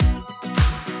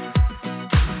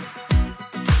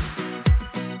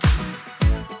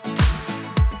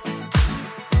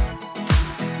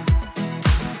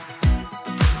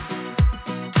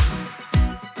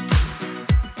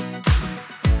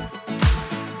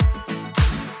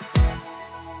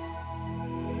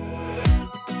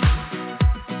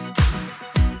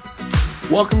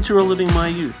Welcome to Reliving My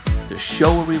Youth, the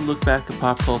show where we look back at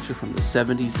pop culture from the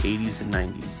 70s, 80s, and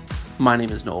 90s. My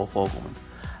name is Noel Fogelman.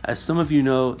 As some of you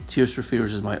know, Tears for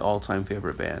Fears is my all-time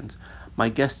favorite band. My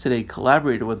guest today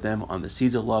collaborated with them on the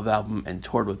Seeds of Love album and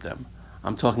toured with them.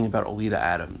 I'm talking about Oleta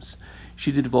Adams.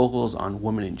 She did vocals on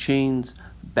Woman in Chains,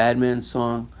 Bad Man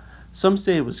Song. Some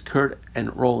say it was Kurt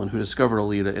and Roland who discovered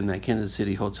Oleta in that Kansas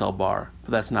City hotel bar,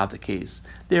 but that's not the case.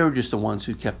 They were just the ones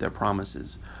who kept their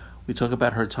promises. We talk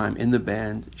about her time in the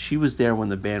band. She was there when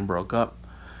the band broke up.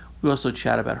 We also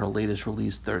chat about her latest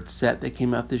release, Third Set, that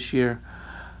came out this year.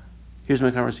 Here's my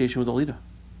conversation with Oleta.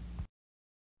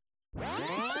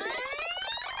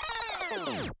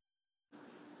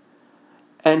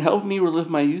 And helping me relive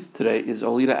my youth today is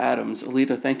Oleta Adams.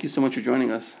 Oleta, thank you so much for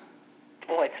joining us.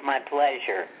 Oh, it's my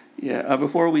pleasure. Yeah,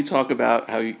 before we talk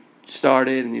about how you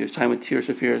started and your time with Tears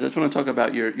for Fears, I just want to talk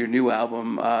about your new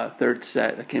album, Third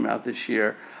Set, that came out this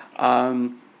year.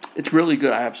 It's really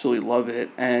good. I absolutely love it.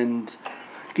 And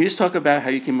can you just talk about how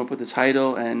you came up with the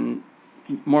title and,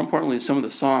 more importantly, some of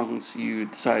the songs you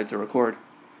decided to record?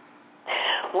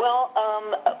 Well,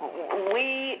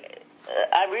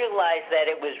 I realized that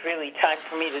it was really time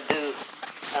for me to do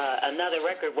another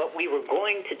record. What we were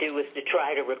going to do was to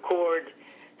try to record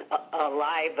a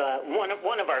live,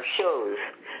 one of our shows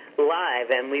live,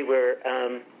 and we were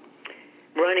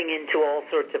running into all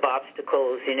sorts of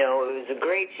obstacles. You know, it was a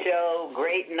great show,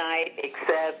 great night,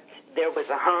 except there was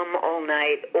a hum all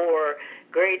night, or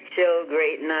great show,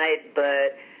 great night,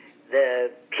 but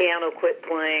the piano quit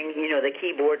playing, you know, the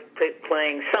keyboard quit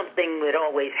playing, something would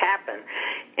always happen.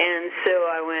 And so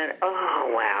I went,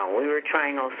 oh, wow, we were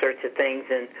trying all sorts of things,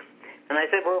 and I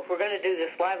said, well, if we're going to do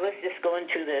this live, let's just go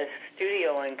into the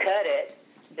studio and cut it,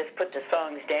 just put the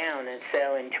songs down. And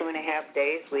so in 2.5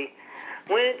 days, we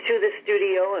went into the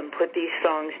studio and put these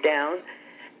songs down,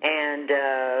 and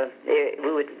it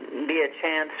would be a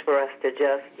chance for us to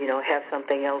just, you know, have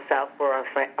something else out for our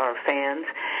fans.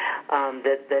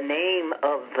 The name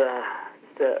of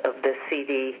the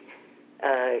CD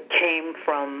came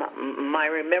from my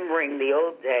remembering the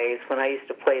old days when I used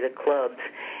to play the clubs,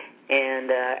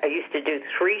 and I used to do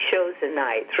 3 shows a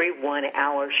night, 3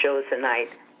 one-hour shows a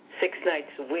night, 6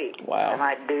 nights a week. Wow. And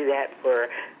I'd do that for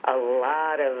a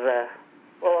lot of,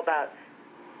 about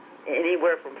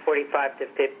anywhere from 45 to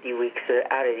 50 weeks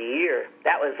out of the year.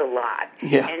 That was a lot.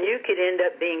 Yeah. And you could end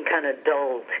up being kind of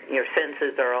dulled. Your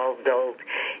senses are all dulled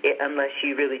unless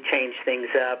you really change things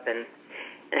up and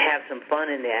have some fun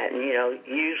in that. And, you know,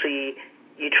 usually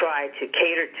you try to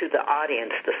cater to the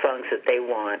audience the songs that they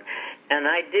want. And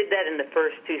I did that in the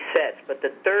first 2 sets, but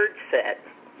the third set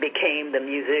became the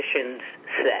musician's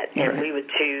set, and we would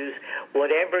choose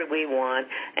whatever we want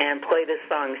and play the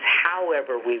songs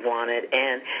however we wanted,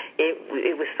 and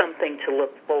it was something to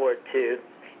look forward to.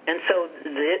 And so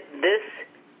this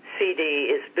CD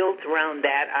is built around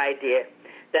that idea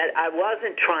that I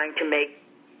wasn't trying to make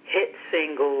hit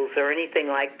singles or anything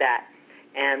like that,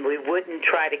 and we wouldn't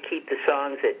try to keep the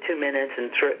songs at 2 minutes and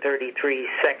 33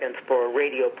 seconds for a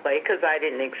radio play, because I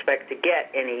didn't expect to get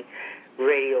any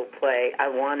radio play. I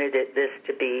wanted this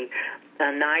to be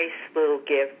a nice little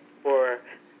gift for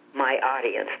my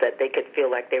audience, that they could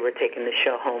feel like they were taking the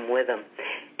show home with them.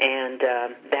 And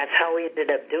that's how we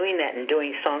ended up doing that, and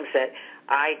doing songs that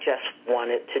I just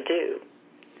wanted to do.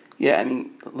 Yeah, I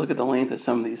mean, look at the length of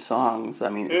some of these songs. I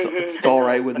mean, it's All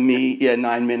Right With Me,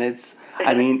 9 minutes.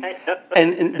 I mean,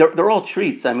 and they're all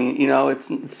treats. I mean, you know,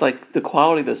 it's like the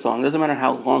quality of the song. It doesn't matter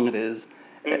how long it is.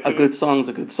 A good song's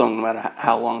a good song, no matter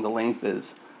how long the length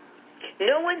is.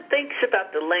 No one thinks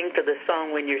about the length of the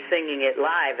song when you're singing it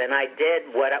live, and I did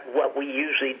what we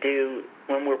usually do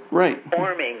when we're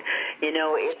performing. You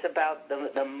know, it's about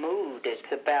the mood.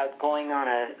 It's about going on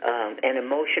an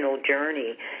emotional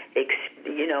journey,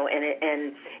 you know,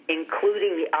 and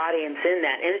including the audience in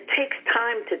that. And it takes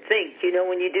time to think. You know,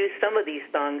 when you do some of these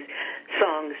songs,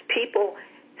 people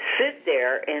sit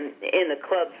there, and in the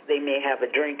clubs they may have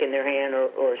a drink in their hand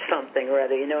or something or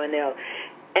other, you know, and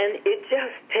it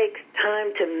just takes time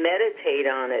to meditate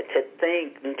on it, to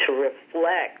think and to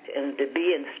reflect and to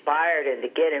be inspired and to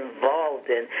get involved.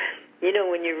 And, you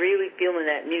know, when you're really feeling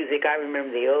that music, I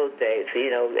remember the old days, you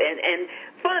know, and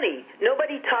funny,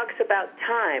 nobody talks about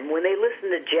time when they listen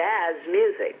to jazz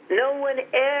music. No one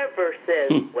ever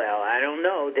says, well, I don't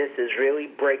know, this is really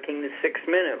breaking the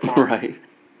 6-minute mark. Right.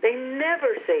 They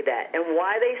never say that. And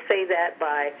why they say that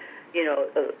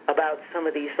about some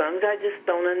of these songs, I just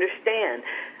don't understand.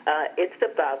 It's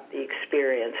about the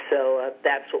experience, so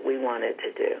that's what we wanted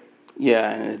to do.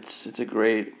 Yeah, and it's a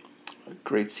great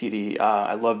CD.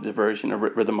 I love the version of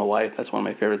Rhythm of Life. That's one of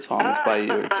my favorite songs by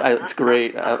you. It's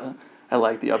great. I I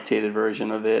like the updated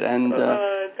version of it. And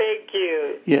thank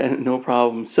you. yeah, no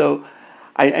problem. So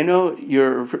I know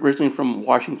you're originally from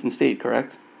Washington State,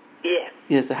 correct? Yeah.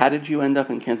 Yeah, so how did you end up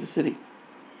in Kansas City?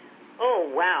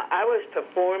 Oh, wow. I was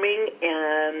performing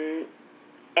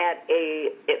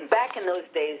back in those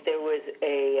days, there was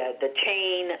the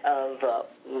chain of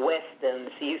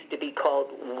Westons used to be called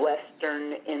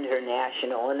Western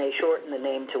International, and they shortened the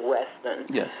name to Weston.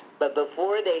 Yes. But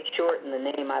before they shortened the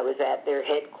name, I was at their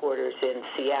headquarters in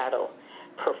Seattle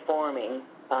performing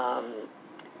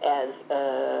as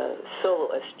a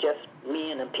soloist, just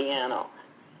me and a piano.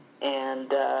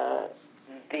 And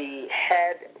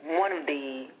one of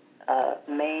the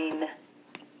main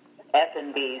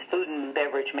F&Bs, food and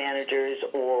beverage managers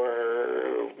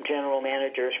or general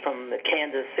managers from the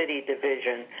Kansas City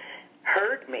division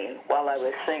heard me while I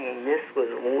was singing. This was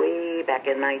way back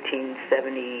in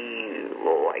 1970,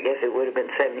 I guess it would have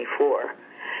been 74.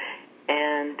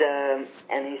 And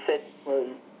he said, well,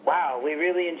 wow, we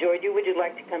really enjoyed you. Would you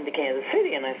like to come to Kansas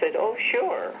City? And I said, oh,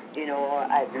 sure. You know,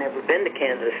 I've never been to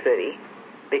Kansas City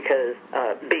because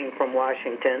being from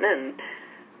Washington,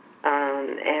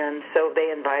 and so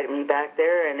they invited me back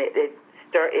there, and it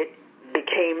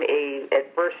became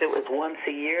at first it was once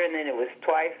a year, and then it was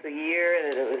twice a year,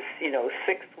 and it was,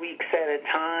 6 weeks at a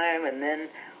time, and then,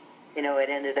 it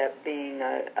ended up being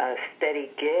a steady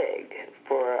gig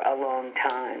for a long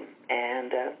time,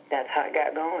 and that's how it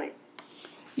got going.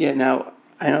 Yeah, now,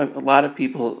 I know a lot of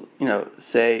people,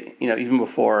 say, even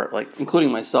before, like,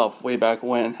 including myself, way back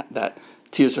when, that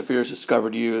Tears for Fears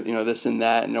discovered you, this and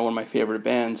that, and they're one of my favorite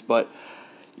bands, but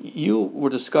you were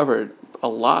discovered a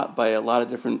lot by a lot of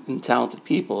different and talented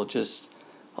people, just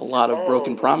a lot of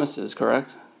broken promises,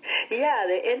 correct? Yeah,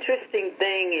 the interesting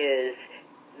thing is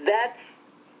that's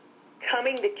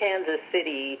coming to Kansas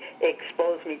City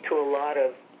exposed me to a lot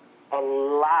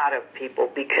of people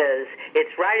because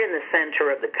it's right in the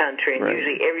center of the country, and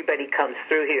usually everybody comes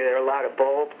through here. There are a lot of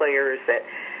ball players that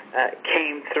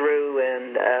came through,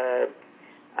 and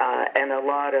a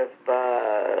lot of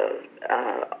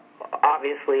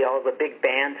obviously all the big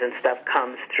bands and stuff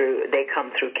they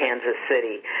come through Kansas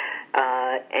City.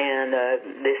 And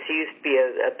this used to be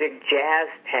a big jazz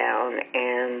town,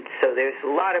 and so there's a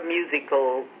lot of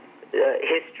musical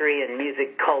history and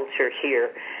music culture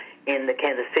here in the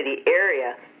Kansas City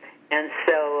area. And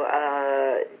so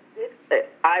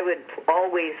I would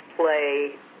always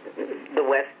play the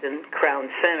Weston Crown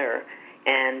Center,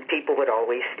 and people would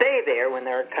always stay there when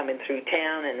they were coming through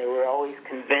town, and there were always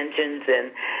conventions,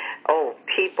 and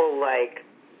people like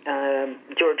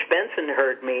George Benson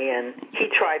heard me, and he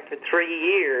tried for 3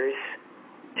 years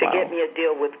to get me a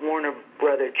deal with Warner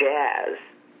Brothers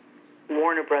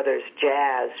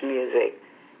Jazz Music,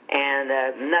 and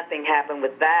nothing happened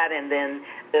with that. And then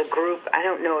the group, I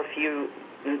don't know if you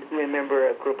remember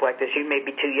a group like this, you may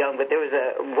be too young, but there was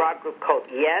a rock group called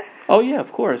Yes. Oh, yeah,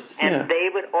 of course. And they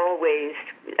would always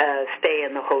stay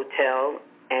in the hotel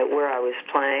where I was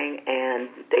playing, and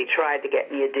they tried to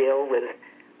get me a deal with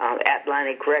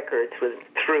Atlantic Records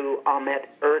through Ahmet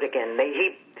Ertegun.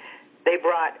 They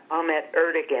brought Ahmet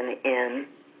Ertegun in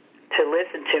to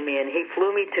listen to me, and he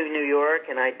flew me to New York,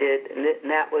 and I did, and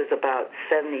that was about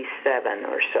 77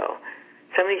 or so,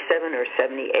 77 or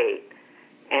 78.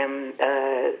 And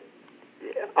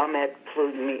Ahmet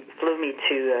flew me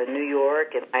to New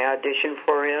York, and I auditioned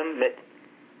for him, but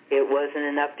it wasn't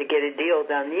enough to get a deal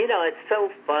done. It's so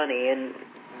funny, and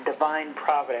divine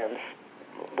providence,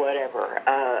 whatever.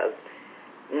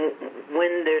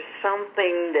 When there's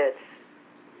something that's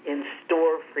in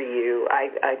store for you,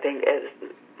 I think, as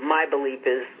my belief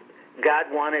is,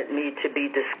 God wanted me to be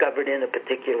discovered in a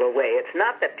particular way. It's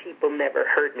not that people never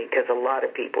heard me, because a lot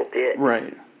of people did.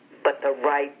 Right. But the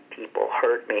right people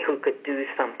heard me who could do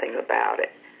something about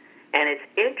it. And it's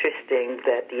interesting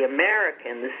that the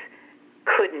Americans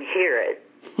couldn't hear it,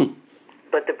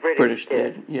 but the British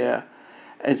did. Yeah.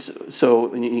 And so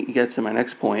when you get to my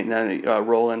next point, then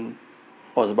Roland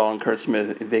Orzabal and Kurt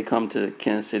Smith, they come to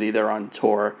Kansas City, they're on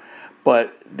tour,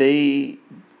 but they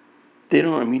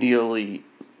don't immediately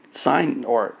sign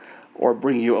or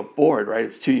bring you aboard, right?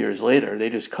 It's 2 years later. They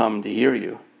just come to hear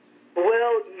you.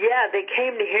 Well, yeah, they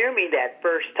came to hear me that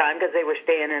first time because they were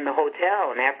staying in the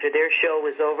hotel, and after their show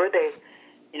was over, they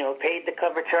paid the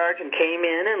cover charge and came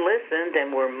in and listened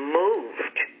and were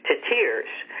moved to tears.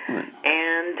 Right.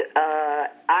 And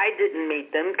I didn't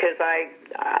meet them because I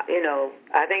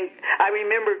think I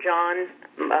remember John,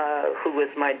 who was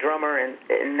my drummer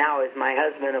and now is my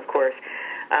husband, of course,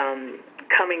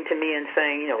 coming to me and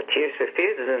saying, Tears for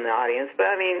Fears is in the audience. But,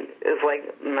 I mean, it was like,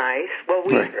 nice. Well,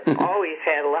 we've always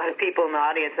had a lot of people in the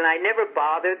audience, and I never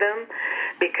bothered them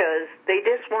because they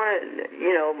just want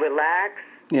to, relax,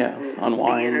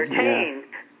 unwind, be entertained.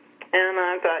 And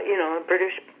I thought, a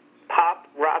British pop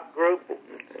rock group,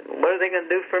 what are they going to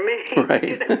do for me?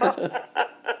 Right.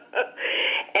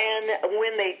 And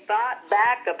when they thought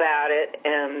back about it,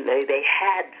 and they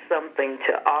had something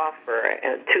to offer,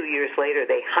 and 2 years later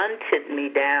they hunted me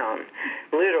down,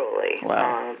 literally,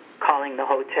 calling the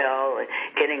hotel and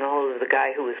getting a hold of the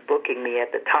guy who was booking me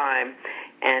at the time,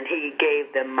 and he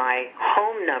gave them my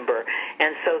home number,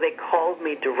 and so they called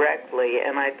me directly,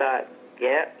 and I thought,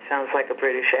 sounds like a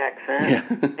British accent.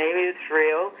 Yeah. Maybe it's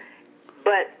real.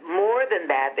 But more than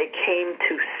that, they came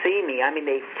to see me. I mean,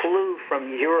 they flew from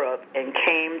Europe and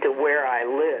came to where I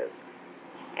live.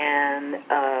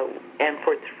 And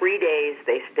for 3 days,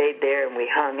 they stayed there, and we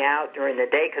hung out during the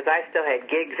day because I still had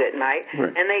gigs at night.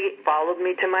 Right. And they followed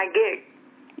me to my gig.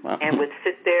 Wow. And would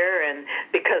sit there, and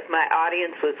because my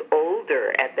audience was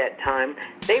older at that time,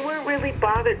 they weren't really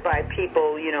bothered by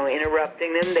people,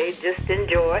 interrupting them. They just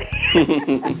enjoy.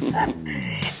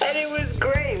 And it was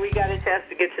great. We got a chance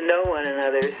to get to know one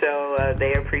another, so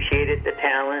they appreciated the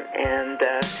talent, and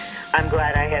I'm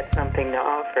glad I had something to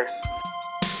offer.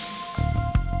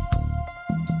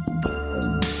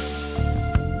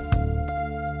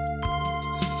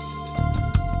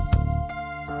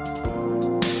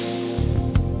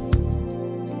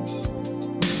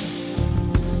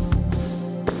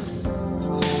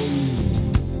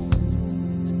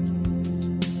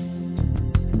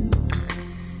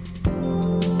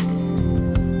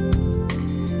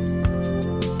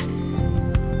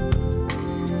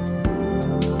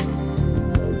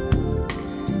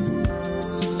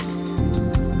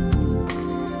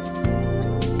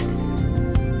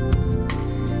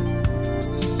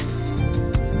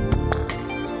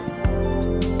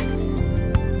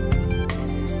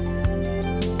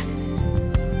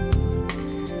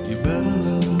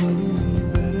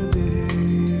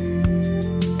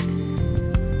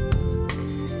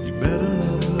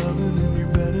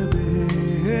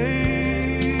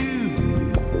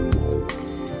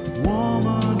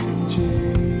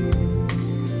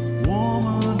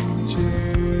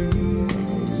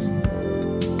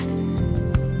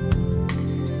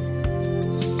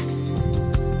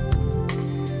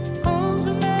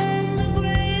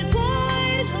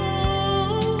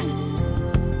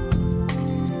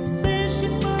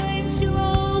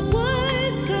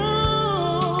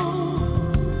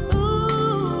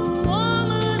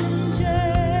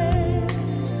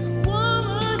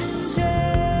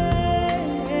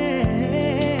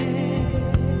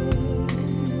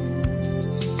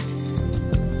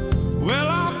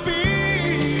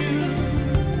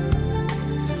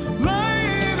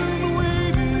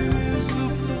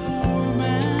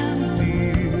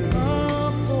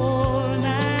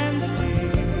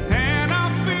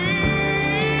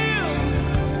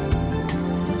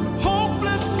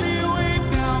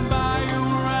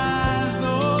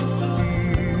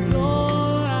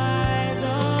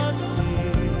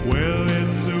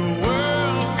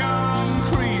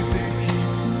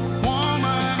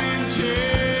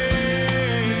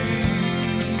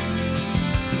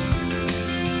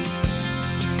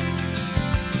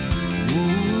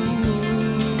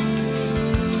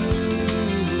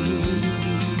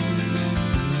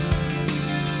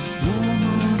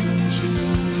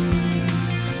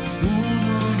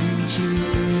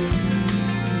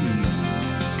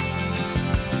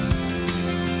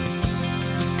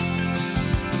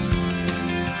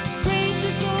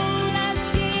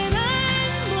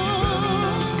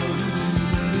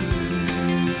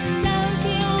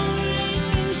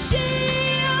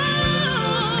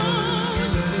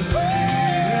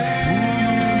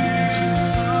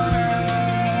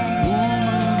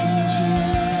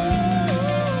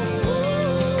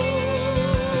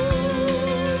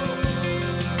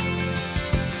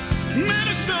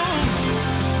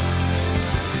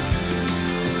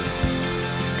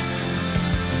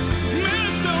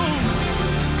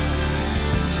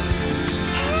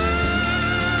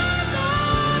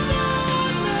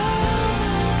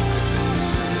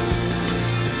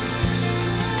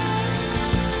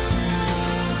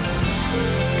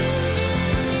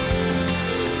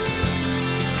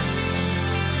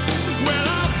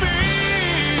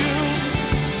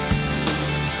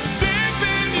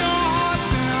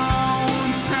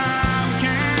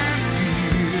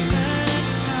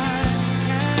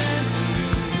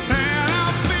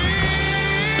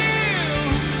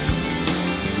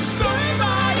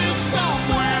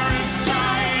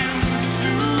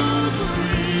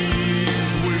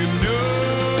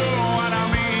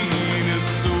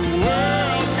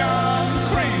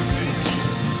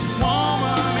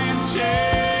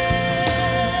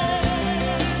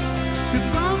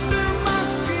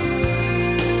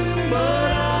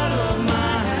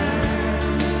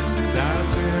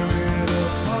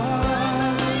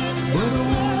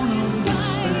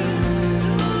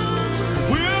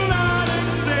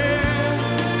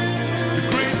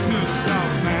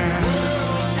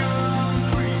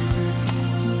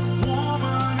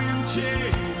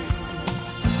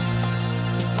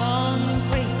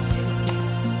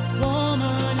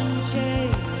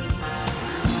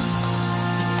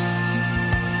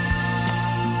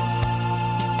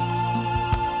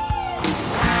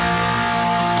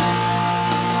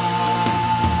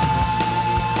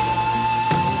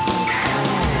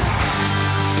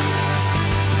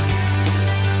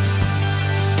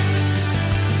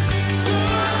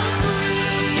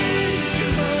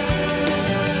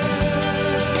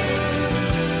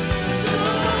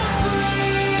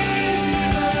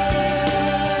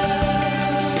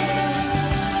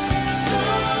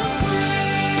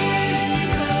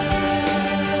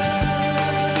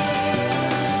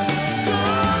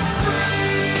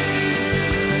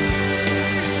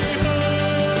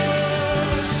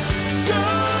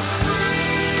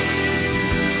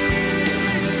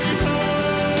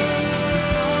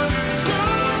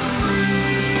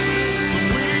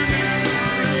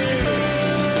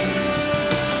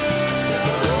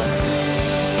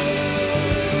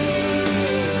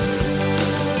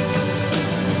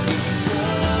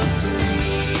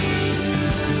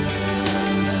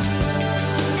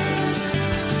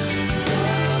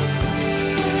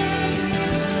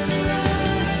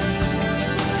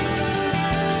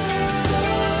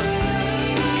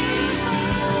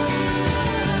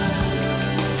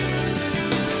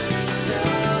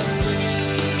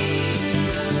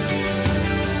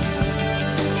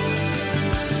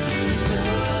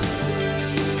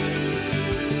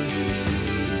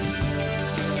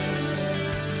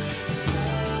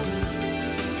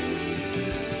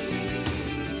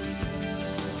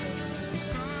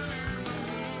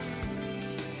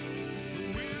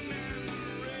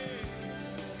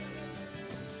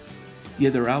 Yeah,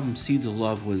 their album Seeds of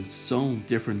Love was so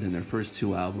different than their first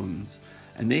two albums,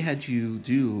 and they had you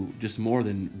do just more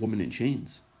than Woman in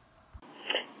Chains.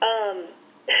 Um,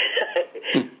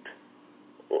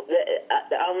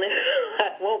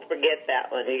 I won't forget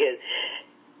that one because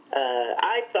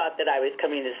I thought that I was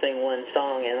coming to sing one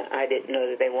song, and I didn't know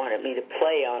that they wanted me to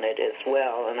play on it as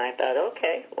well. And I thought,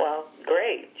 okay, well,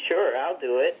 great, sure, I'll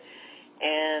do it.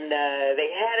 And they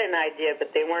had an idea,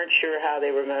 but they weren't sure how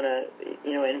they were going to,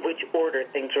 in which order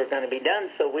things were going to be done.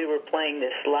 So we were playing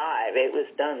this live. It was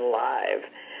done live,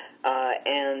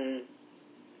 and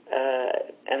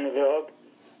go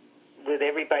with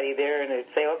everybody there, and they'd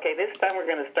say, okay, this time we're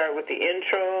going to start with the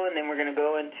intro, and then we're going to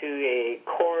go into a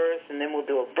chorus, and then we'll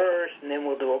do a verse, and then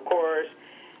we'll do a chorus,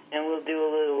 and we'll do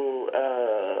a little,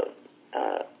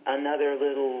 another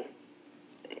little,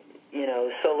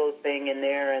 solo thing in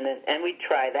there, and we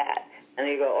try that. And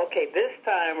they go, okay, this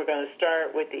time we're going to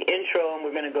start with the intro, and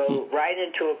we're going to go right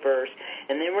into a verse,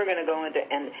 and then we're going to go into,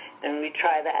 and we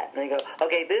try that. And they go,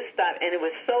 okay, this time, and it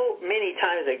was so many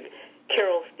times that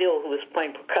Carol Steele, who was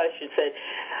playing percussion, said,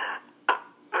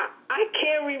 I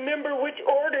can't remember which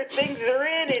order things are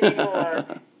in anymore.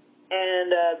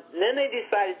 And then they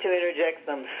decided to interject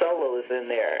some solos in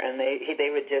there, and they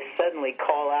would just suddenly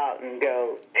call out and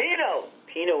go, Tino!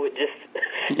 Tino would just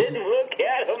sit and look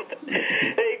at him.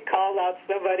 They'd call out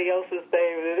somebody else's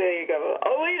name, and then he'd go,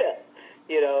 Olita!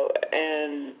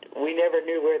 And we never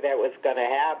knew where that was going to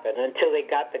happen until they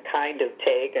got the kind of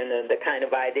take and the kind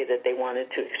of idea that they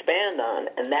wanted to expand on.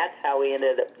 And that's how we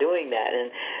ended up doing that. And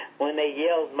when they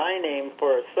yelled my name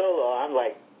for a solo, I'm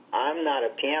like, I'm not a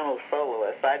piano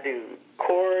soloist. I do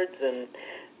chords and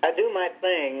I do my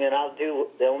thing, and I'll do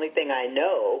the only thing I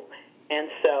know. And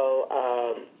so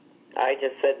I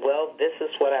just said, well, this is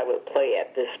what I would play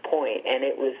at this point. And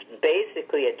it was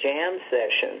basically a jam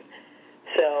session.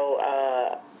 So,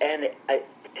 and it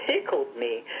tickled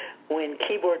me when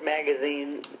Keyboard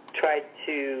Magazine tried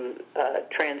to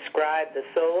transcribe the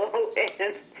solo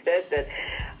and said that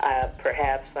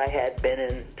perhaps I had been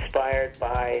inspired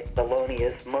by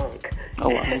Thelonious Monk.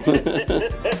 Oh, wow.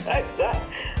 I thought,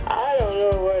 I don't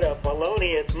know what a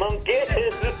Thelonious Monk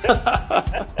is.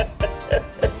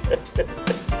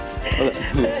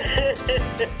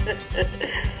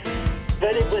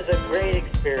 But it was a great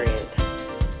experience.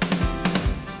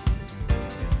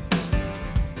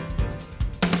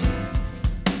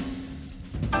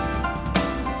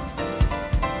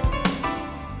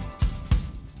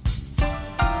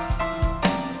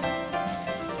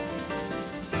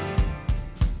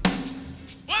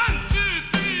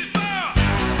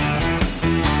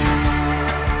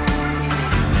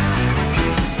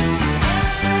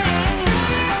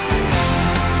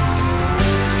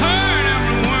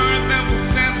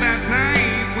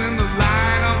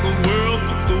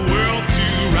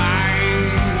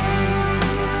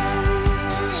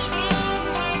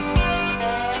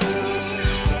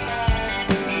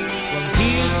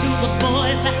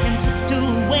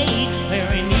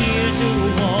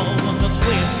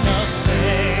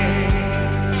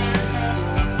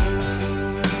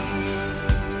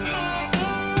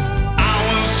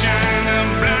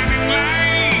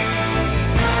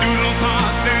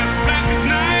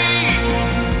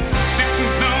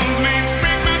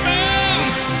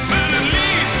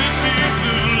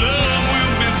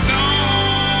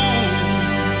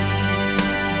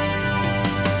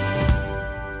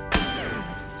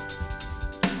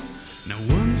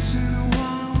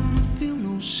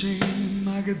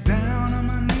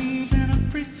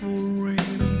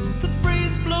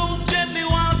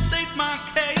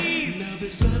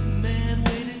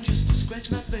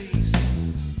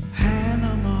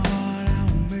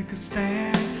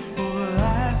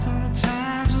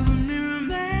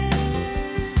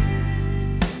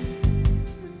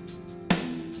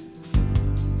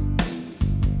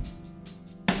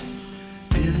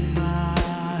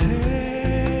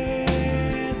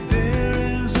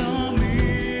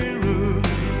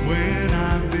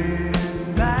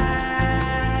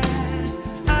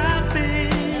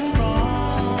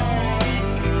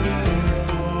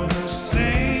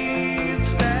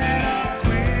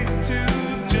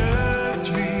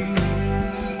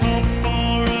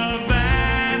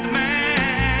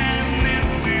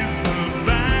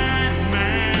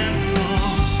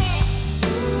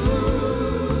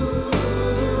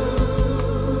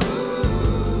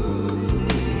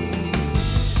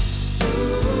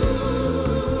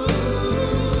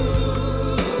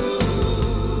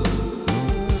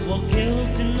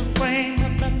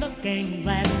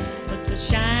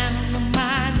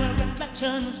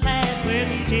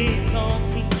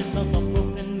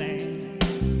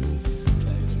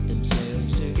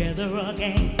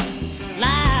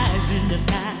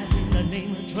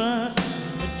 us.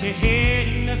 Put your head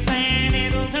in the sand,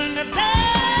 it'll turn to dust.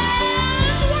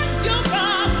 What's your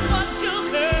problem? What's your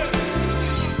curse?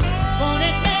 Won't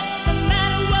it make the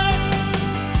matter worse?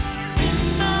 In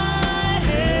my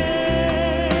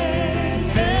head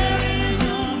there is a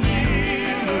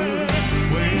mirror.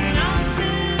 When I've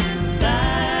been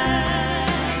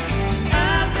blind,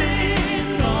 I've been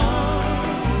wrong.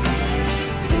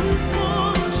 Who'd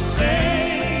forsake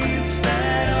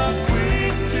that are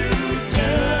quick to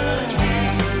judge me?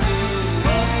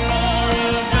 But for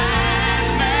a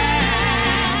blind man,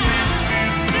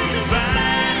 this is the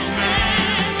blind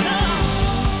man's song.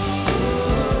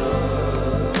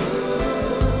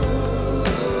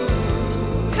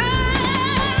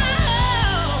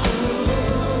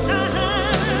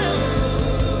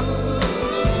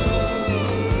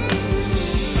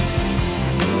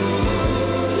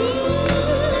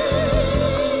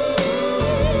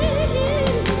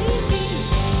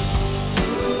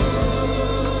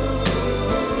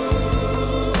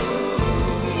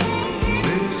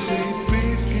 They say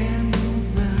faith can move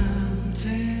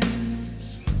mountains.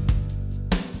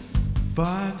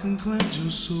 Fire can cleanse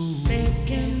your soul. Faith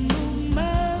can move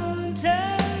mountains.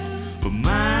 But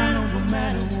mine, oh, no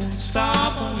matter, won't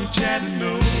stop on your chatting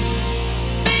no.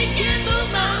 Faith can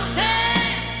move mountains.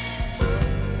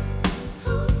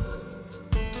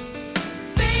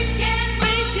 Faith can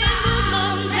move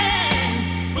mountains.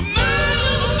 But mine,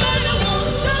 oh, no matter, won't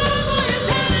stop on your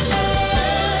chatting no.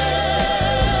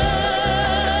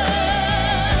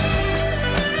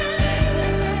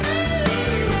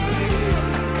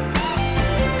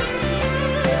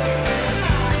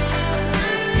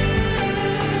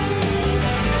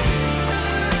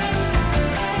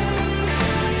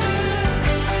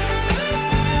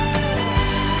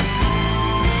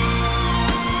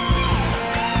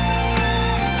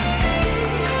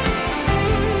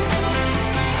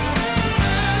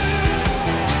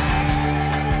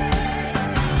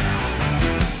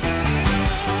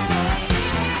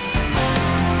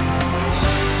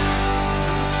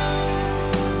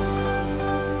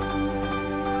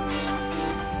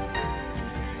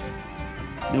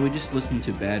 Now, we just listened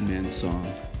to Badman's song,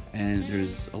 and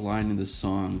there's a line in the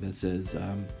song that says,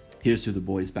 here's to the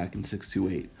boys back in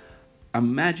 628. I'm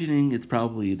imagining it's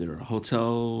probably either a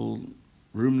hotel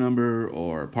room number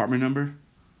or apartment number.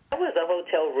 That was a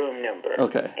hotel room number.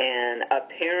 Okay. And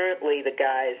apparently the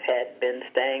guys had been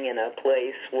staying in a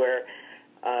place where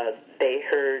they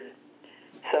heard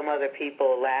some other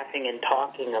people laughing and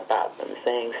talking about them,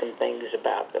 saying some things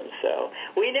about them. So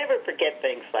we never forget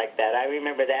things like that. I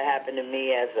remember that happened to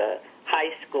me as a high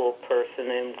school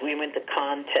person, and we went to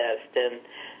contest, and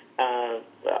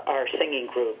our singing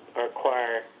group, our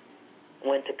choir,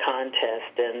 went to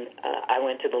contest, and I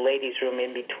went to the ladies' room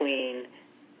in between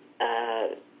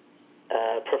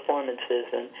performances,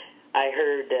 and I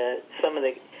heard some of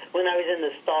the, when I was in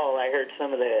the stall, I heard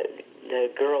some of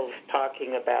the girls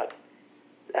talking about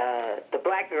the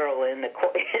black girl in the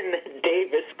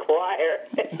Davis choir.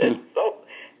 So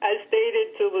I stayed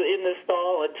in the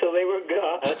stall until they were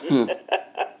gone.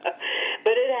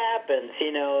 But it happens,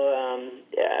 you know.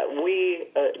 We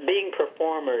being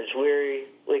performers, we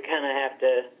kind of have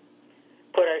to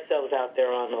put ourselves out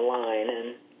there on the line,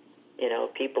 and you know,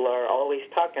 people are always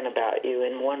talking about you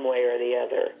in one way or the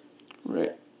other.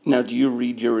 Right. Now, do you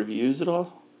read your reviews at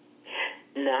all?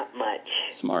 Not much.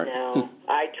 Smart. No,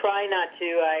 I try not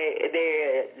to.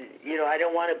 I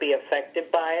don't want to be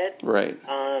affected by it. Right.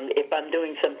 If I'm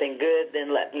doing something good,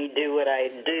 then let me do what I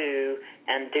do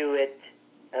and do it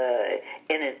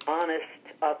in an honest,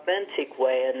 authentic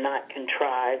way and not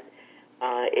contrived.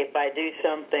 If I do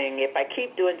something, if I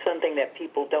keep doing something that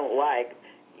people don't like,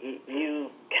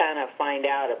 you kind of find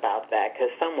out about that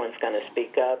because someone's going to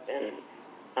speak up, and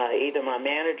either my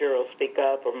manager will speak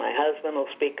up, or my husband will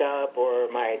speak up, or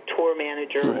my tour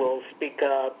manager will speak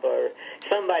up, or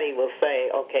somebody will say,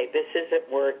 okay, this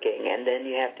isn't working, and then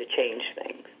you have to change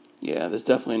things. Yeah, there's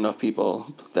definitely enough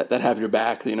people that have your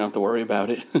back that you don't have to worry about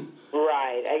it.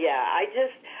 Right. Yeah.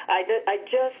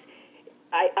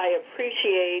 I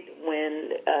appreciate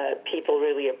when people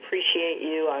really appreciate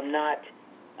you. I'm not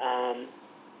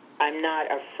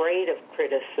afraid of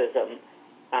criticism,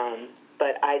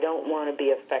 but I don't want to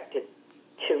be affected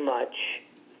too much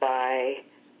by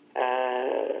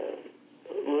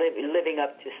living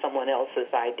up to someone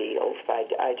else's ideals.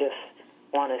 I just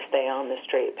want to stay on the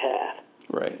straight path.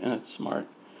 Right, and that's smart.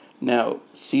 Now,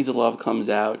 Seeds of Love comes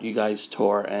out, you guys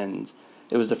tour, and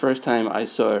it was the first time I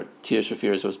saw Tears for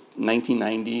Fears. It was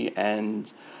 1990,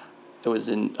 and it was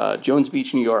in Jones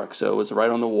Beach, New York, so it was right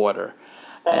on the water.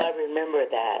 I remember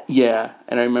that. Yeah,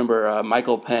 and I remember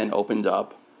Michael Penn opened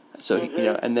up, So,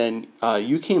 and then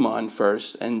you came on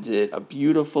first and did a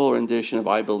beautiful rendition of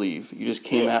 "I Believe." You just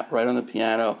came out right on the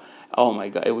piano. Oh my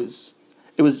God, it was.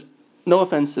 No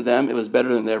offense to them, it was better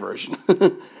than their version.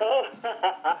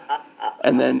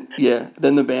 And then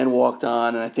then the band walked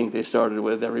on, and I think they started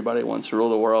with "Everybody Wants to Rule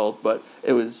the World." But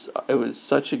it was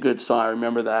such a good song. I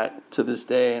remember that to this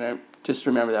day, and I just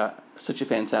remember that such a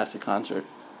fantastic concert.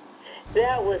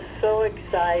 That was so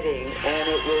exciting, and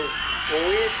it was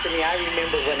weird for me. I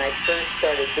remember when I first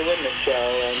started doing the show,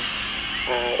 and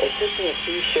it took me a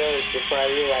few shows before I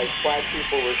realized why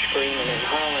people were screaming and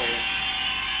hollering.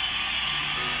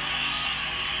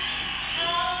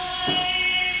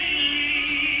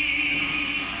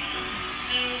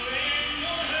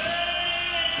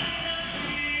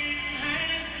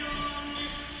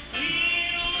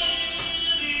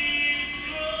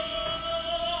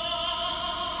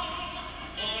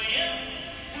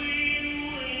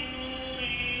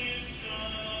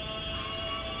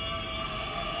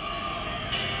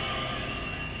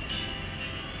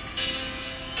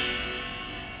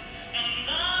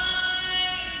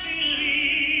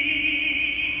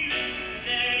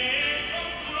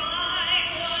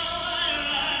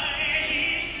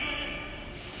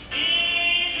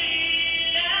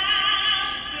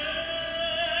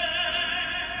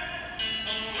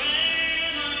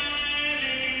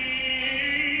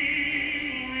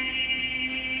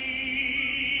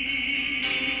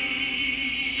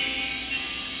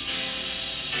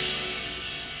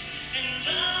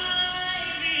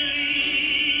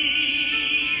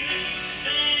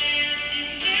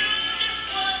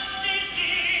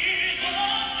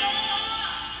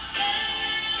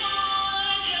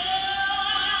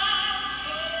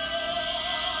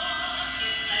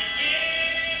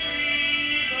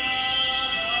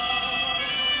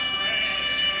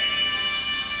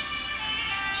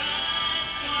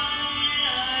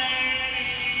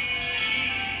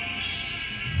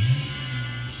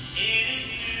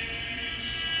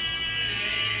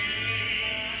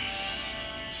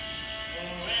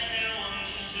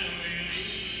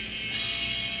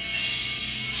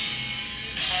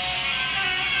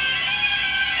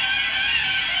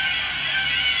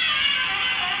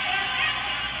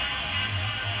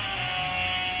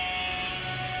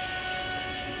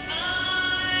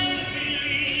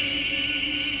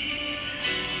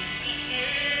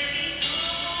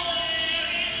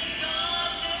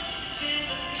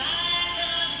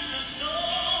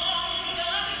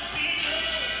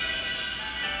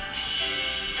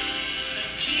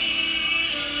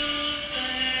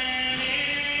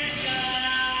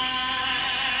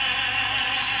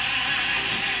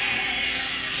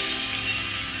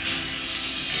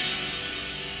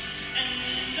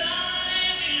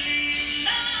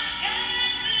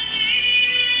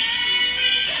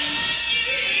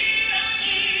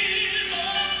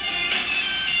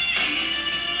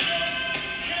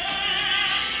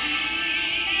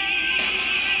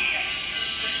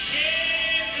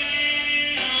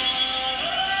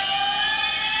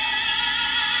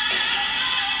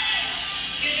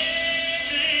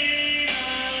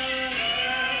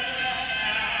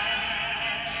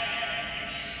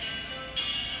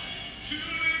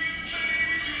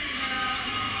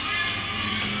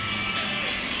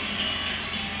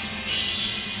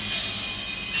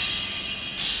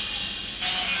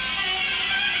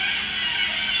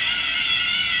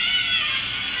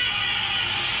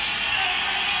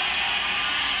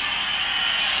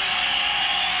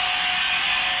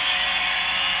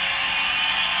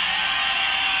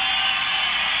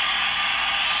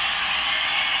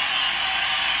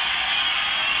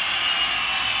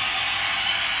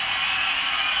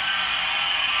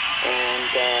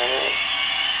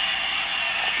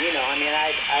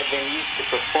 I've been used to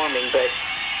performing, but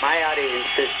my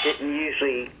audiences didn't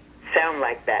usually sound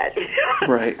like that.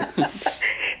 Right.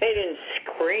 They didn't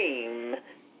scream.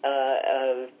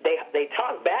 They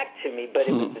talked back to me, but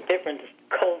it was a different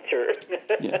culture.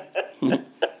 Yeah. And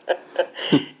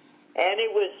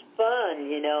it was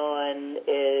fun, and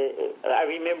I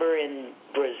remember in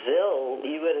Brazil,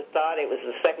 you would have thought it was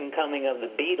the second coming of the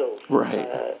Beatles.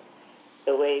 Right.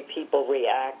 The way people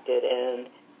reacted, and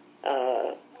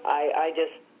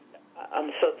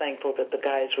I'm so thankful that the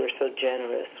guys were so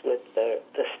generous with the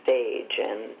stage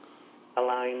and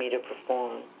allowing me to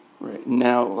perform. Right.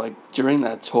 Now, like, during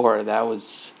that tour, that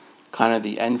was kind of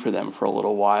the end for them for a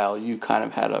little while. You kind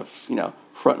of had a,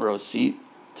 front row seat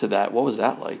to that. What was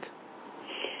that like?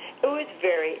 It was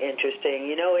very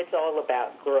interesting. It's all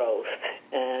about growth.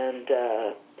 And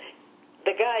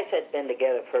the guys had been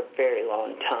together for a very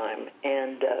long time.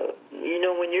 And,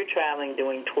 when you're traveling,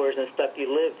 doing tours and stuff,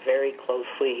 you live very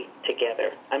closely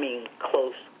together. I mean,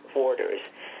 close quarters.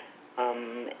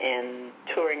 and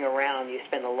touring around. You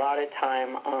spend a lot of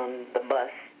time on the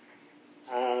bus,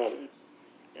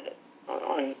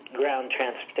 on ground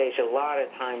transportation, a lot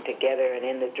of time together and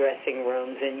in the dressing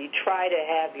rooms, and you try to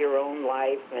have your own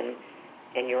life and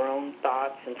your own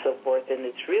thoughts and so forth, and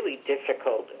it's really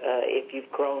difficult if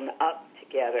you've grown up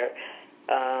together.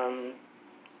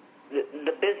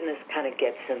 The business kind of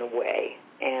gets in the way,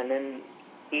 and then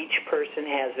each person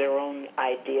has their own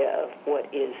idea of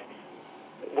what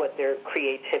their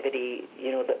creativity,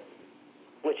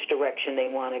 which direction they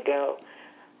want to go.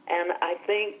 And I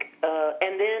think,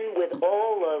 and then with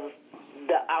all of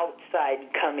the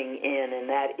outside coming in, and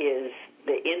that is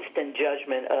the instant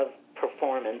judgment of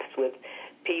performance with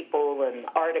people and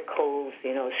articles,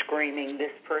 screaming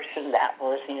this person, that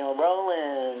person,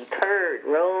 Roland Kurt,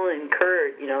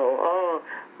 oh,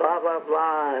 blah, blah,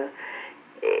 blah.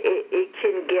 It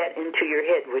can get into your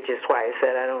head, which is why I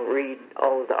said I don't read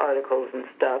all of the articles and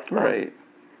stuff. Right.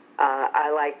 I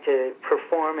like to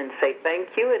perform and say thank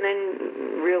you, and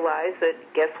then realize that,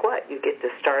 guess what? You get to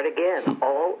start again,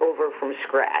 all over from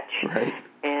scratch. Right.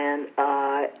 And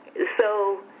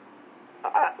so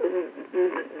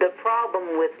the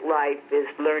problem with life is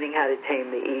learning how to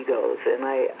tame the egos, and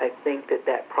I think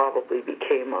that probably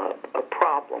became a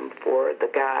problem for the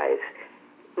guys,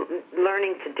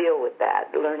 learning to deal with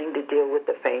that, learning to deal with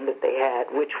the fame that they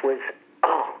had, which was,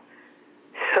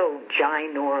 so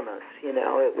ginormous,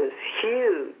 it was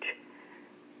huge.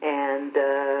 And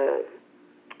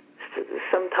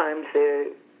sometimes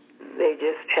they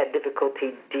just had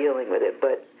difficulty dealing with it.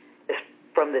 But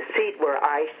from the seat where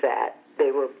I sat,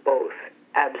 they were both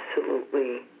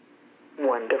absolutely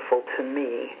wonderful to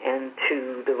me and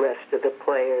to the rest of the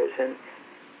players. And,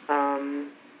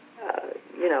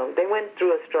 they went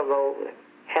through a struggle,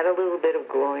 had a little bit of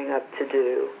growing up to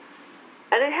do.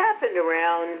 And it happened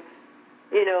around,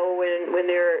 when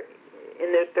they're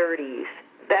in their 30s.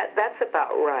 That's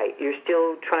about right. You're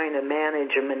still trying to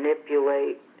manage and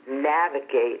manipulate,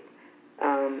 navigate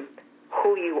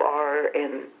who you are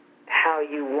and how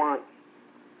you want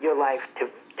your life to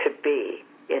be,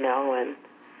 And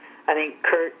I think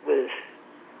Kurt was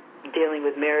dealing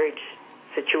with marriage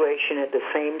situation at the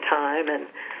same time, and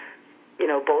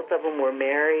both of them were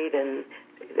married and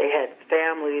they had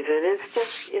families, and it's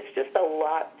just a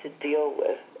lot to deal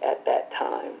with at that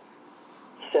time.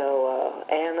 So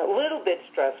and a little bit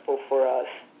stressful for us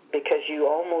because you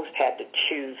almost had to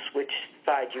choose which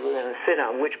side you were going to sit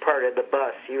on, which part of the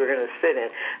bus you were going to sit in.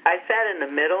 I sat in the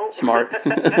middle. Smart.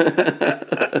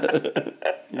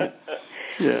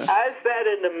 Yeah. I sat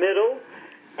in the middle,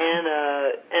 and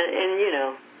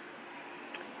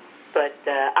but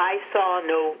I saw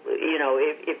no,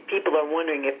 if people are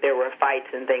wondering if there were fights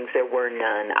and things, there were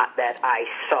none that I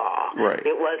saw. Right.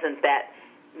 It wasn't that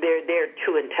they're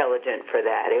too intelligent for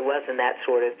that. It wasn't that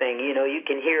sort of thing. You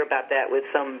can hear about that with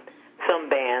some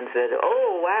bands that,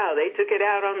 oh wow, they took it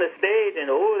out on the stage, and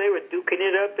oh, they were duking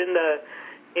it up in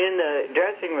the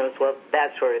dressing rooms. Well,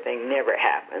 that sort of thing never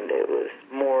happened. It was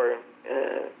more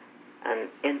an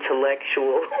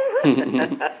intellectual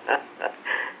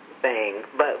thing,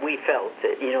 but we felt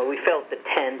it. We felt the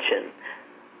tension.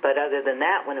 But other than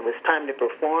that, when it was time to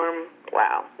perform,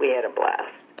 wow, we had a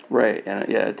blast. Right, and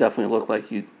yeah, it definitely looked like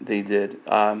they did.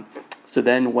 So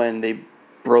then when they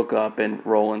broke up and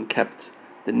Roland kept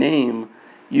the name,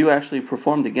 you actually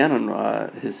performed again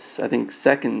on his, I think,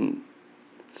 second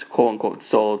quote-unquote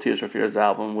solo Tears for Fears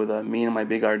album with Me and My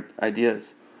Big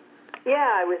Ideas. Yeah,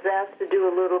 I was asked to do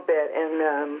a little bit,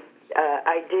 and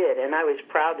I did, and I was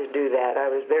proud to do that. I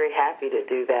was very happy to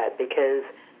do that because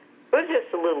it was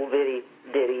just a little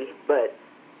ditty, but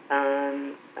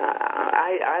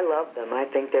I love them. I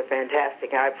think they're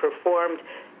fantastic. I performed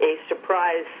a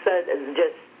surprise,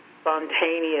 just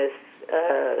spontaneous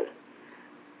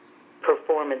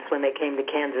performance when they came to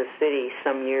Kansas City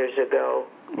some years ago,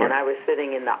 and I was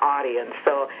sitting in the audience.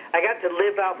 So I got to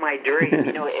live out my dream.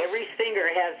 Every singer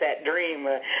has that dream.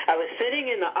 I was sitting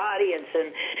in the audience,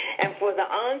 and for the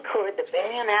encore, the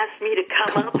band asked me to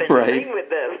come up and sing with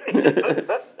them.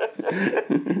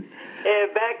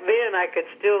 And back then, I could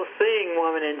still sing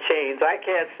Woman in Chains. I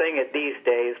can't sing it these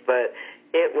days, but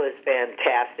it was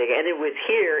fantastic. And it was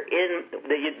here in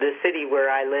the city where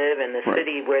I live and the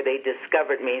city where they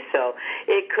discovered me, so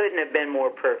it couldn't have been more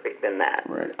perfect than that.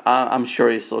 Right. I'm sure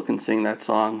you still can sing that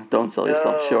song. Don't sell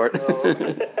yourself short. No.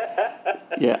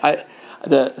 Yeah, I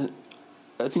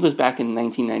think it was back in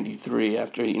 1993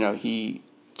 after, he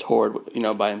toured,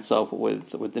 by himself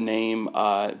with the name.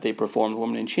 They performed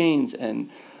Woman in Chains, and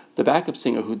the backup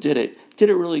singer who did a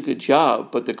really good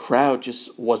job, but the crowd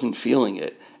just wasn't feeling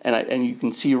it. and you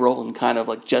can see Roland kind of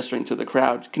like gesturing to the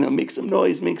crowd, make some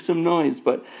noise,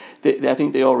 but I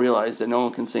think they all realize that no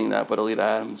one can sing that but Alita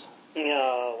Adams.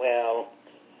 Oh,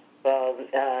 well,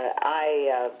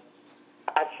 I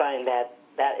find that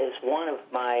is one of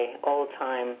my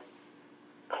all-time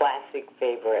classic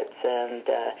favorites, and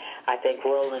I think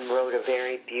Roland wrote a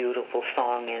very beautiful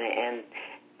song, and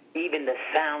even the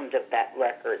sound of that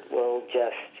record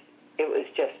it was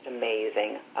just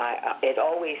amazing. It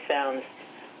always sounds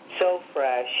so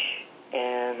fresh,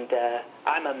 and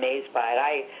I'm amazed by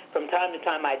it. From time to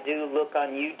time, I do look on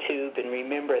YouTube and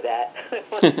remember that.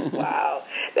 Wow,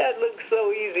 that looked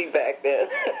so easy back then.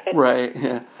 Right,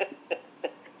 yeah.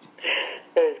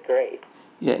 It was great.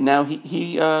 Yeah, now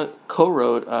he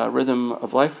co-wrote Rhythm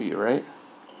of Life for you, right?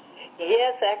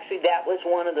 Yes, actually, that was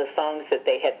one of the songs that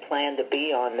they had planned to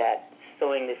be on that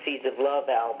Sowing the Seeds of Love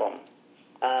album.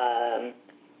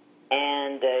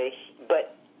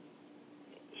 But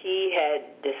he had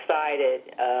decided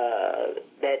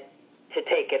that to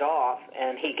take it off,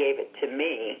 and he gave it to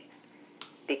me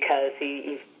because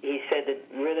he said that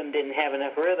rhythm didn't have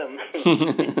enough rhythm.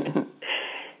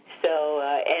 So,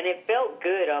 and it felt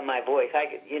good on my voice.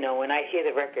 When I hear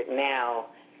the record now,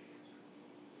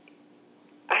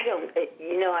 I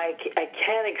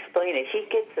can't explain it. He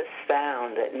gets a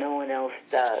sound that no one else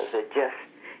does.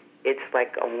 It's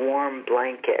like a warm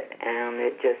blanket,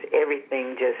 and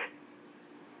everything just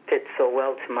fits so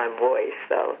well to my voice.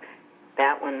 So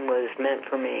that one was meant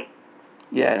for me.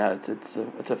 Yeah, no, it's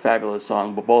a fabulous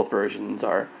song, but both versions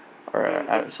are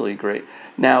absolutely great.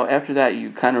 Now, after that,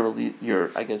 you kind of released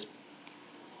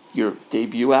your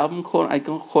debut album, quote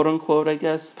unquote, I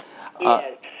guess. Yeah,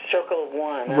 Circle of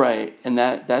One. Right, and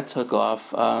that took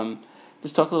off.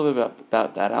 Just talk a little bit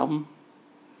about that album.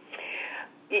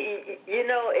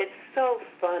 It's so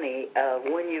funny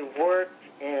when you worked,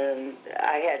 and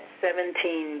I had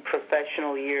 17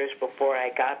 professional years before I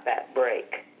got that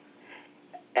break,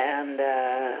 and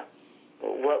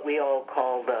what we all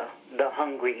call the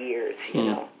hungry years, you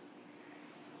know.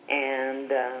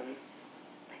 And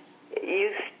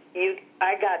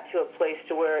I got to a place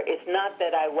to where it's not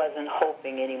that I wasn't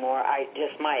hoping anymore.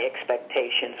 My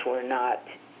expectations were not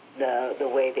the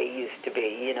way they used to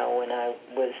be, when I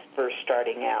was first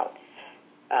starting out.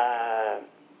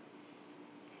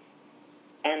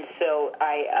 And so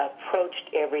I approached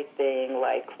everything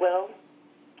like, well,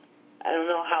 I don't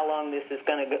know how long this is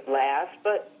going to last,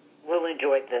 but we'll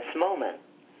enjoy this moment.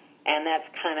 And that's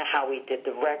kind of how we did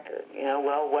the record.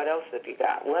 Well, what else have you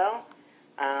got? Well,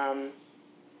 I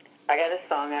got a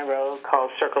song I wrote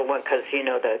called Circle One because,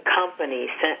 the company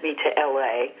sent me to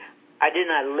L.A. I did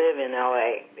not live in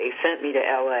L.A. They sent me to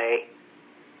L.A.,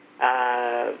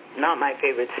 not my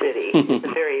favorite city. It's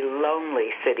a very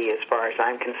lonely city as far as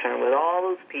I'm concerned, with all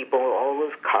those people, all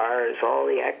those cars, all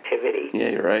the activity. Yeah,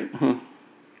 you're right.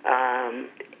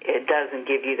 It doesn't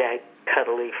give you that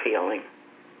cuddly feeling.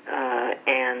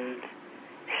 And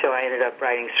so I ended up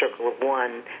writing Circle of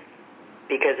One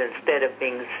because instead of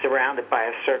being surrounded by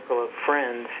a circle of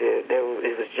friends, it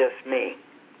was just me.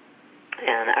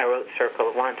 And I wrote Circle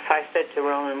of One. So I said to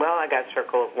Roland, well, I got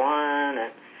Circle of One,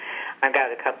 and I've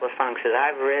got a couple of songs that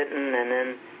I've written, and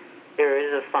then there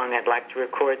is a song I'd like to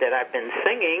record that I've been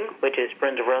singing, which is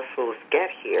Brenda Russell's Get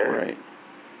Here. Right.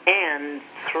 And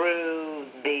through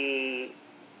the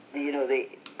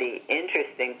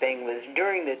interesting thing was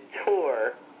during the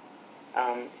tour,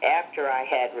 after I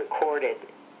had recorded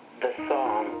the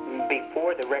song,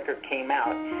 before the record came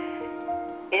out,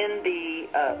 in the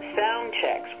sound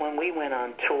checks when we went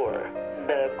on tour,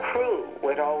 the crew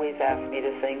would always ask me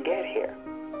to sing Get Here.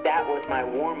 That was my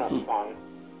warm-up song.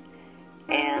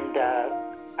 And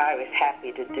I was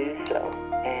happy to do so.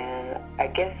 And I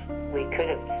guess we could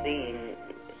have seen,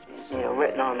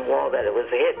 written on the wall that it was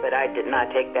a hit, but I did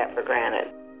not take that for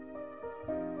granted.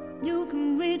 You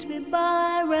can reach me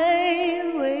by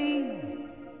railway.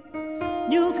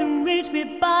 You can reach me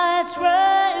by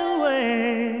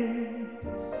trailway.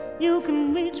 You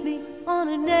can reach me on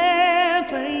an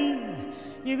airplane.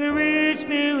 You can reach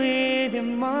me with your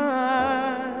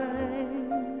mind.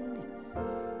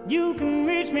 You can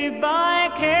reach me by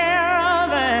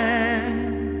caravan,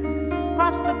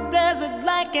 cross the desert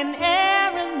like an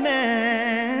Arab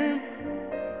man.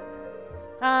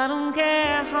 I don't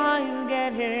care how you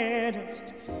get here,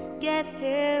 just get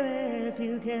here if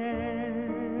you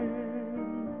can.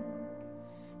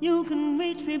 You can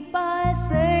reach me by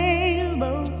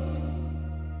sailboat,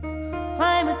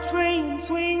 climb a train,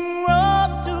 swing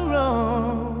rope to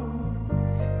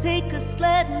rope, take a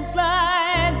sled and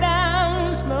slide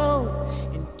down slow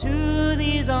into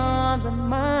these arms of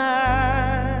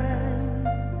mine.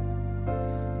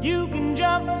 You can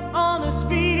jump on a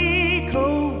speedy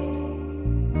coat,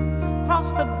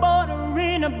 cross the border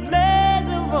in a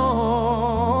blaze of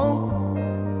hope.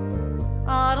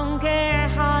 I don't care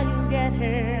how you get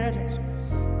here, just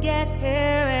get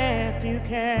here if you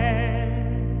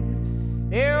can.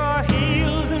 There are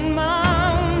hills and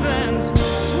mountains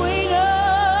between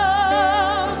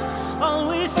us,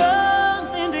 always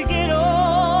something to get over.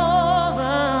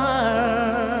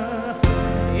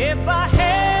 If I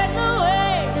had the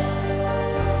way,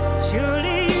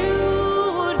 surely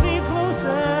you would be closer.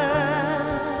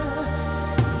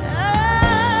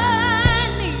 I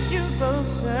need you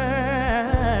closer.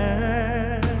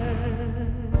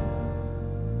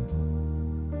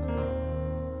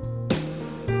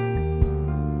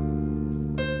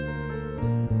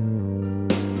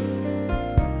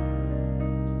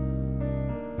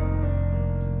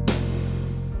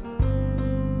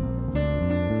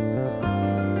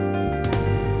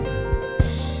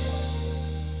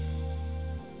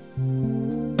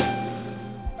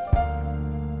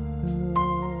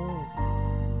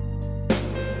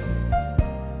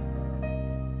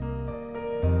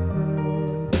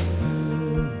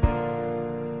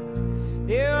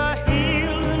 There are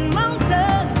hills and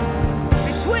mountains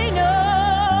between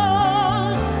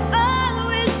us,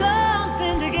 always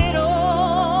something to get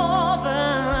over.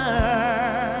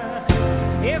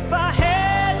 If I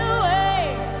had a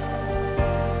way,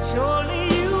 surely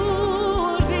you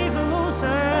would be closer.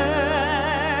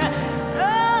 I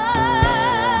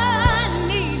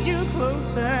need you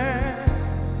closer.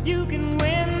 You can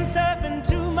windsurf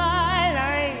into my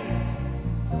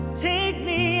life, take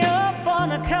me up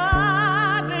on a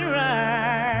carpet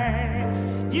ride.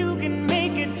 You can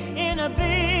make it in a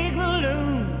big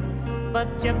balloon,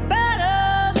 but you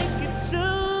better make it soon.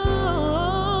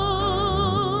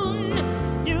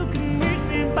 You can reach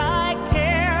me by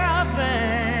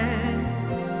caravan,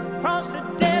 cross the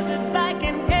desert like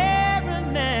an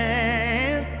Arab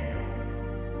man.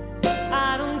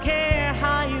 I don't care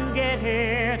how you get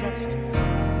here, just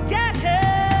get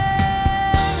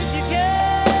here if you can.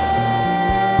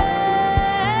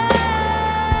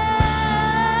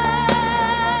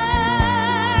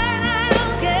 I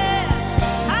don't care,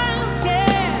 I don't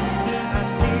care. I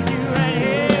need you right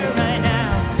here, right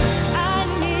now. I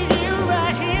need you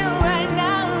right here, right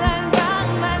now, right by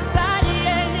my side.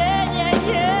 Yeah, yeah, yeah,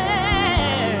 yeah.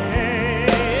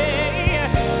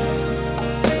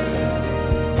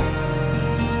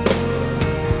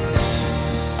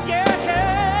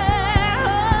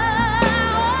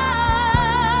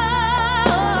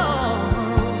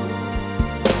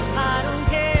 I don't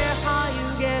care how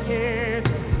you get here,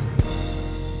 just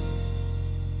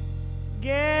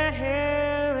get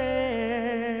here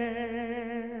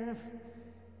if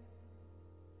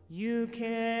you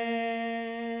can.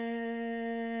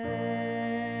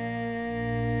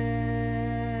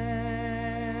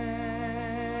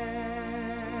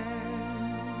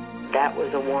 That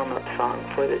was a warm-up song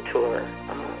for the tour,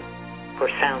 for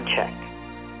sound check.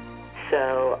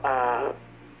 So,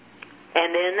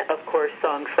 and then, of course,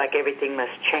 songs like Everything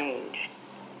Must Change.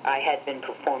 I had been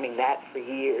performing that for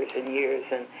years and years,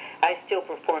 and I still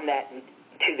perform that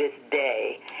to this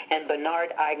day. And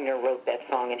Bernard Eigner wrote that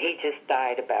song, and he just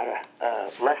died about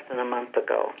less than a month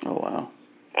ago. Oh, wow.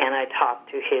 And I talked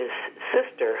to his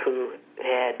sister, who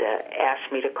had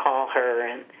asked me to call her,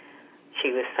 and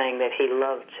she was saying that he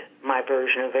loved my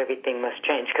version of Everything Must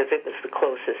Change because it was the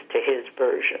closest to his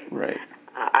version. Right.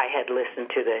 I had listened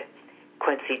to the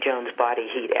Quincy Jones Body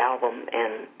Heat album,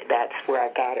 and that's where I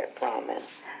got it from. And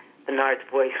Bernard's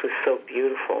voice was so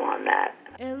beautiful on that.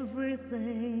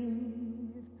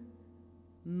 Everything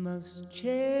must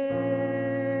change.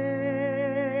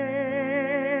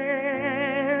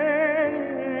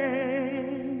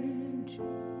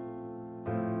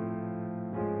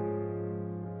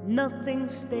 Nothing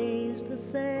stays the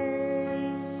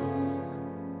same.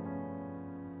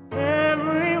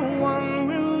 Everyone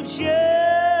will change.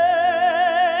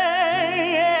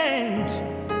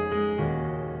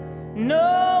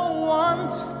 No one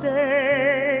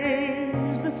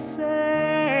stays the same.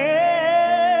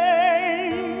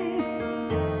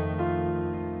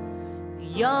 The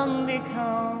young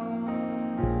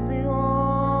become the old,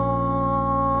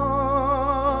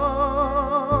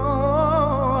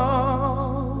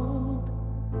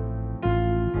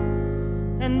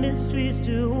 and mysteries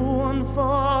do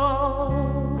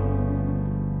unfold.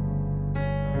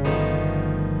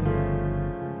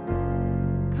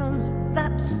 'Cause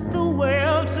that's the way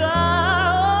of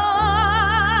time.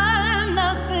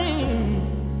 Nothing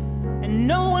and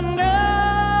no one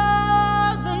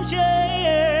goes unchanged.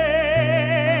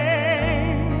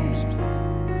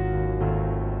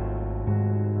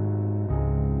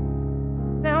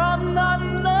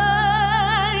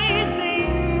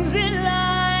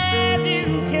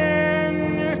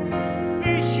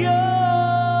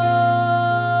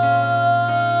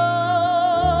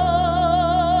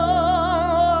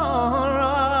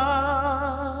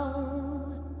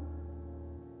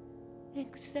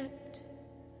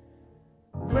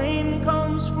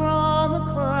 comes from the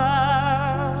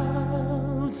clouds,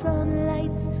 sun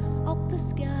lights up the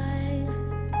sky,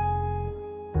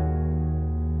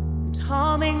 and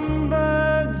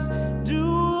hummingbirds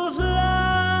do fly.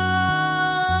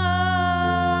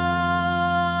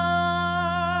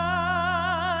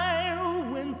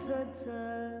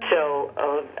 Wintertime. So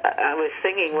I was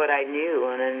singing what I knew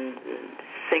and then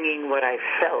singing what I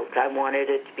felt. I wanted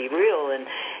it to be real, and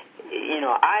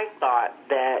I thought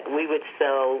that we would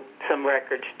sell some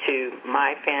records to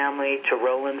my family, to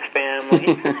Roland's family,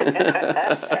 to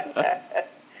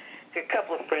a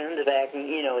couple of friends back,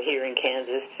 here in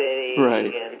Kansas City.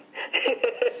 Right. And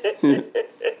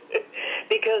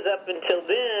because up until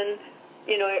then,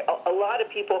 a lot of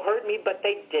people heard me, but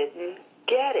they didn't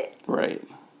get it. Right.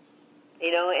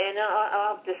 And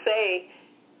I'll have to say,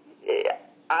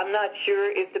 I'm not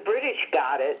sure if the British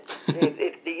got it,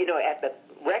 if at the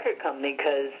record company,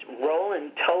 because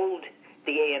Roland told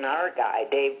the A&R guy,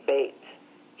 Dave Bates,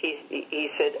 he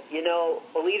said,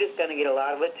 Alita's going to get a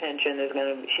lot of attention.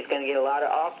 She's going to get a lot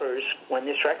of offers when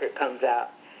this record comes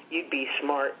out. You'd be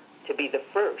smart to be the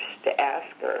first to ask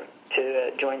her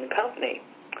to join the company.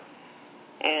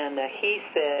 And he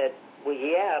said, well,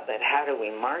 yeah, but how do we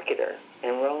market her?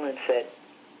 And Roland said,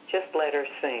 just let her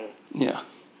sing. Yeah.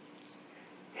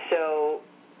 So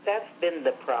that's been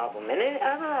the problem, and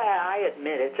I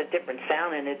admit it's a different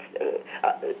sound, and it's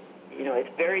it's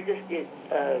very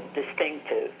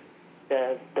distinctive.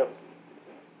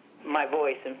 My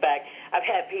voice. In fact, I've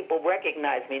had people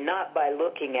recognize me not by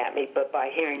looking at me, but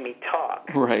by hearing me talk.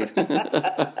 Right.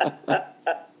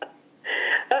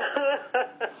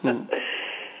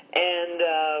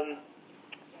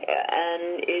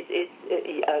 And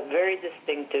it's a very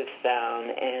distinctive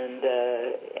sound, and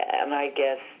I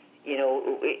guess,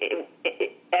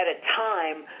 at a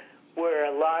time where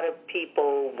a lot of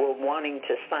people were wanting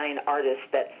to sign artists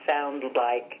that sound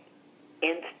like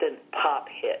instant pop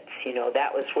hits,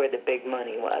 that was where the big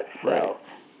money was. Right. So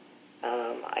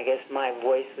I guess my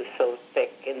voice was so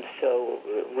thick and so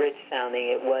rich sounding,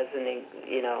 it wasn't,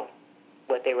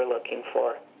 what they were looking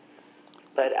for.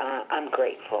 But I'm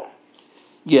grateful.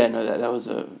 Yeah, no, that was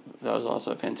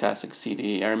also a fantastic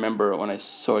CD. I remember when I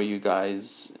saw you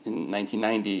guys in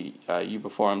 1990, you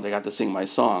performed. I got to sing my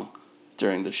song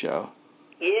during the show.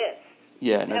 Yes.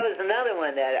 Yeah. That was another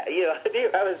one that,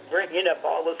 I was bringing up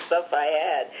all the stuff I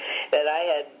had that I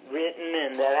had written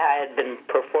and that I had been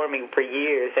performing for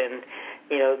years, and,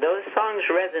 those songs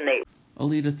resonate.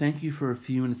 Alita, thank you for a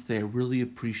few minutes today. I really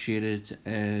appreciate it,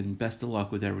 and best of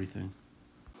luck with everything.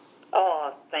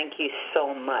 Oh, thank you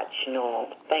so much, Noel.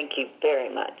 Thank you very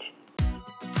much.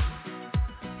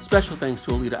 Special thanks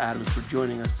to Alita Adams for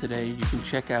joining us today. You can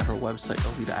check out her website,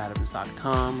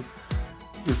 alitaadams.com.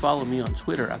 You can follow me on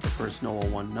Twitter at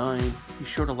TheFirstNoel19. Be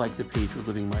sure to like the page for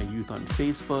Living My Youth on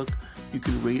Facebook. You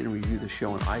can rate and review the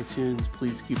show on iTunes.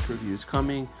 Please keep the reviews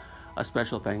coming. A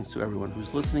special thanks to everyone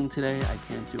who's listening today. I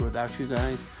can't do it without you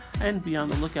guys. And be on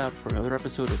the lookout for another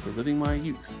episode of For Living My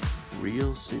Youth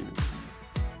real soon.